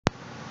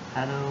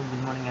Hello,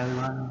 good morning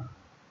everyone.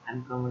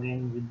 I'm come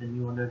again with the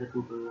new another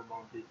tutorial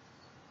about this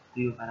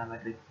Creo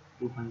parametric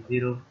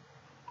 2.0.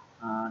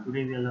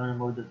 Today we'll learn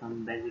about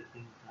some basic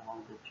things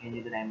about the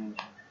changing the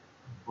dimension.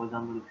 For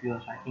example, if you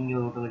are starting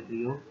your auto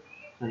Creo,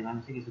 sorry,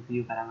 I'm saying it's a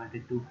Creo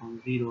parametric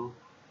 2.0.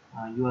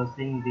 You are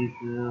seeing this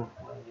when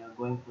you are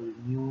going for the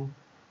new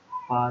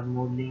part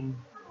modeling,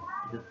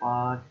 the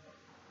part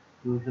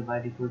use the by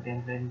default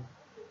template.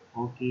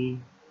 Okay.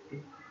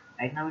 Okay.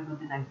 Right now into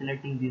this I'm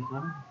selecting this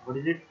one. What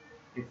is it?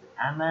 It's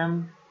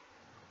mm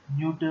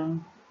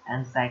Newton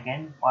and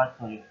second part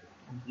solid.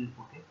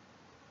 Okay.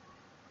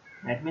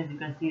 That means you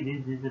can see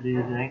this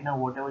right now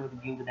whatever you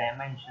give the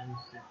dimensions.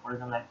 For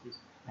example, like the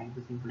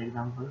simple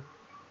example,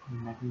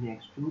 making the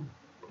extrude.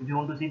 If you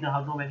want to see the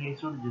how to make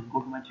extrude, just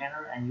go to my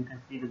channel and you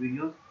can see the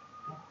videos.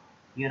 Okay.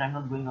 Here I'm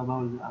not going to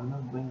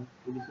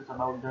discuss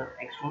about the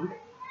extrude.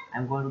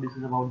 I'm going to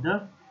discuss about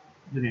the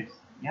units.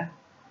 Yeah.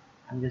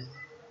 I'm just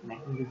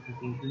making this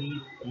simply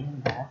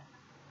in that.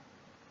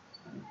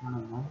 So it's not a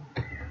one.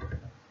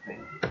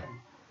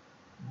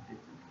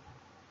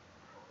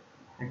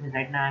 That means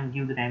right now I'm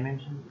give the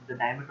dimension. The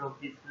diameter of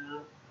this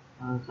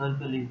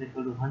circle is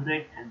equal to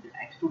 100, and the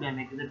extrude I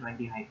make is a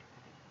 20 height.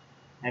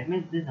 That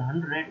means this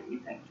 100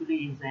 is actually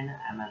is an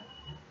mm,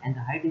 and the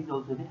height is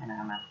also the an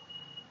mm.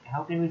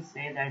 How can we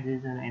say that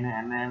this is an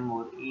mm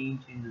or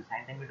inch in the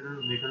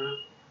centimeter meter?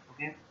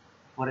 Okay.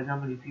 For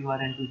example, if you are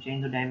going to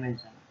change the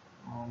dimension,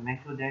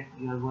 make sure that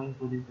you are going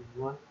to this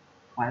your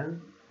file.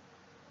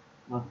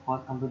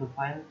 First come to the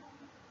file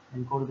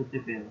and go to the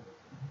prepare.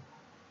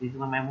 This is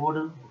my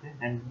model. Okay,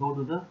 then go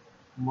to the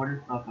model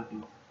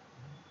properties.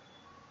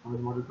 Our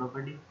model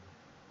property.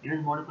 In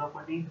this model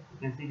property, you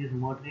can see these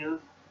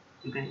materials.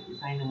 You can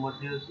assign the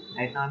materials.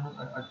 Right now, I'm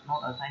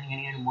not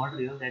assigning any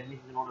material. That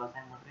means you not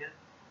assign material.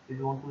 If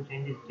you want to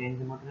change this, change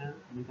the material.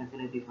 And you can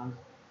select these ones: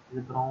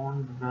 the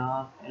bronze,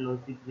 brass,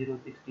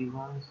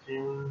 LO6061,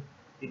 steel,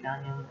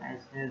 titanium,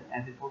 SS,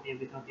 Fe40,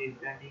 Fe30,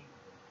 Fe20.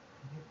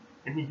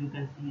 That means you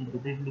can see the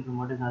different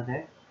models are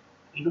there.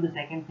 Into the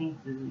second thing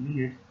is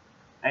units.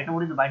 Right now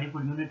what is the by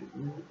default unit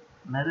is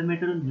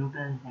millimeter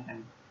Newton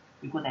second,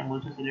 because I'm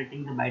also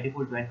selecting the by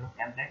default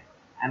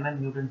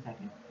template Newton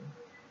second.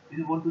 If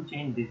you want to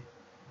change this,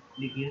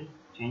 click here,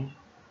 change.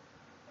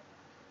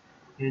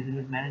 Here is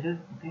unit manager.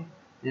 Okay,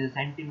 there is a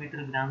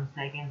centimeter gram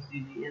second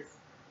CGS,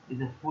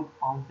 is a foot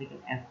pound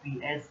second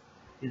FPS,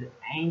 is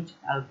inch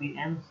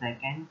LPM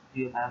second to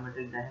your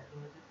parametric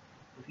dimension.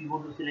 If you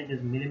want to select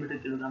this millimeter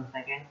kilogram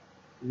second,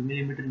 is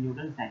millimeter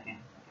Newton second.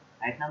 Okay.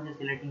 Right now I'm just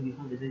selecting this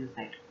one. This is the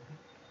set. Okay.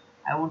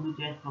 I want to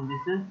change from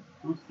this to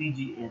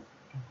CGS.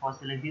 First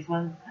select this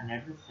one and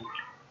let us set.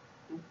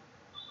 Okay.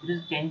 It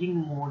is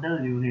changing model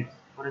units.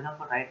 For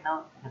example, right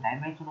now the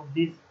dimension of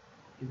this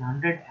is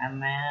 100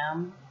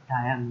 mm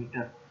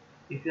diameter.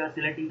 If you are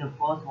selecting the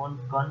first one,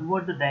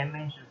 convert the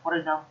dimension. For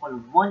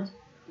example, 1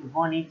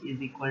 inch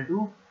is equal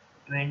to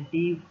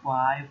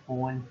 25.4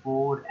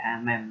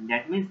 mm.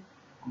 That means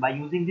by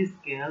using this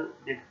scale,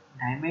 the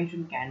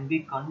dimension can be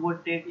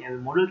converted, a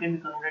model can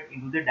be converted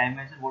into the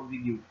dimension what we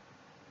give.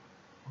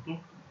 Okay,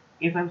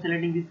 if I'm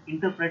selecting this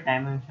interpret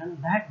dimension,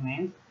 that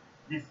means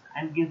this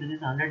and give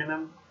this 100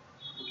 mm,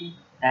 okay,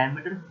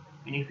 diameter.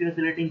 And if you are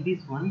selecting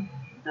this one,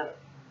 the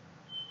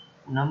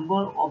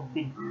number of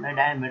the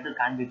diameter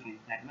can't be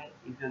changed. That means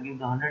if you give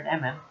the 100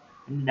 mm,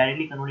 and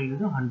directly convert it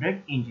into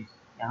 100 inches,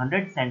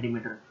 100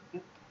 centimeters.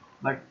 Okay,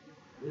 but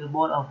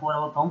for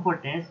our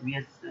comfortness, we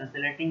are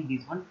selecting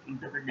this one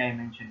interpret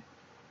dimension.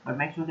 But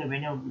make sure that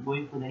when you're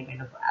going for any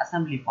kind of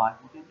assembly part,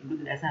 okay, into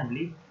the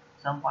assembly,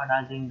 some part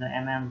are saying the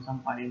mm, some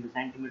part in the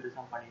centimeters,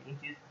 some part in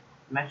inches.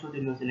 Make sure that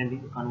you are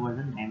selecting the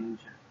conversion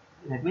dimension.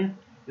 That means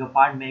your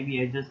part may be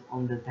adjusted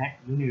on the that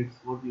units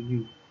what we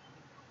use.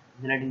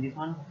 Selecting this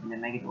one and then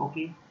make it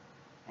okay.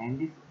 And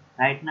this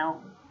right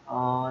now,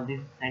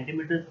 this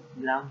centimeters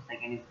gram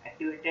second is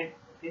activated.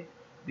 Okay,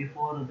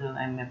 before the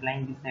I'm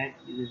applying this set,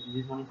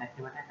 this one is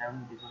activated,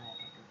 and this one is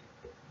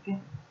activated. Okay,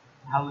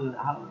 how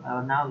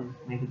now is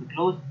make it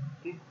close.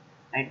 Okay,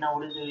 right now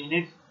what is the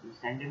units?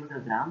 Centimeter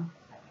gram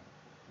second.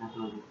 Now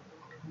close it.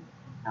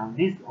 Now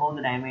this all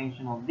the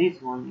dimension of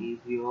this one is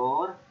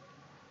your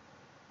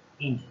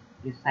inch.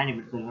 This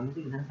centimeter. So let me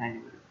see, this is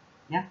centimeter.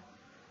 Yeah,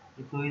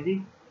 it's so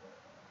easy.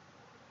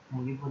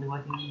 Thank you for the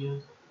watching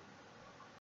videos.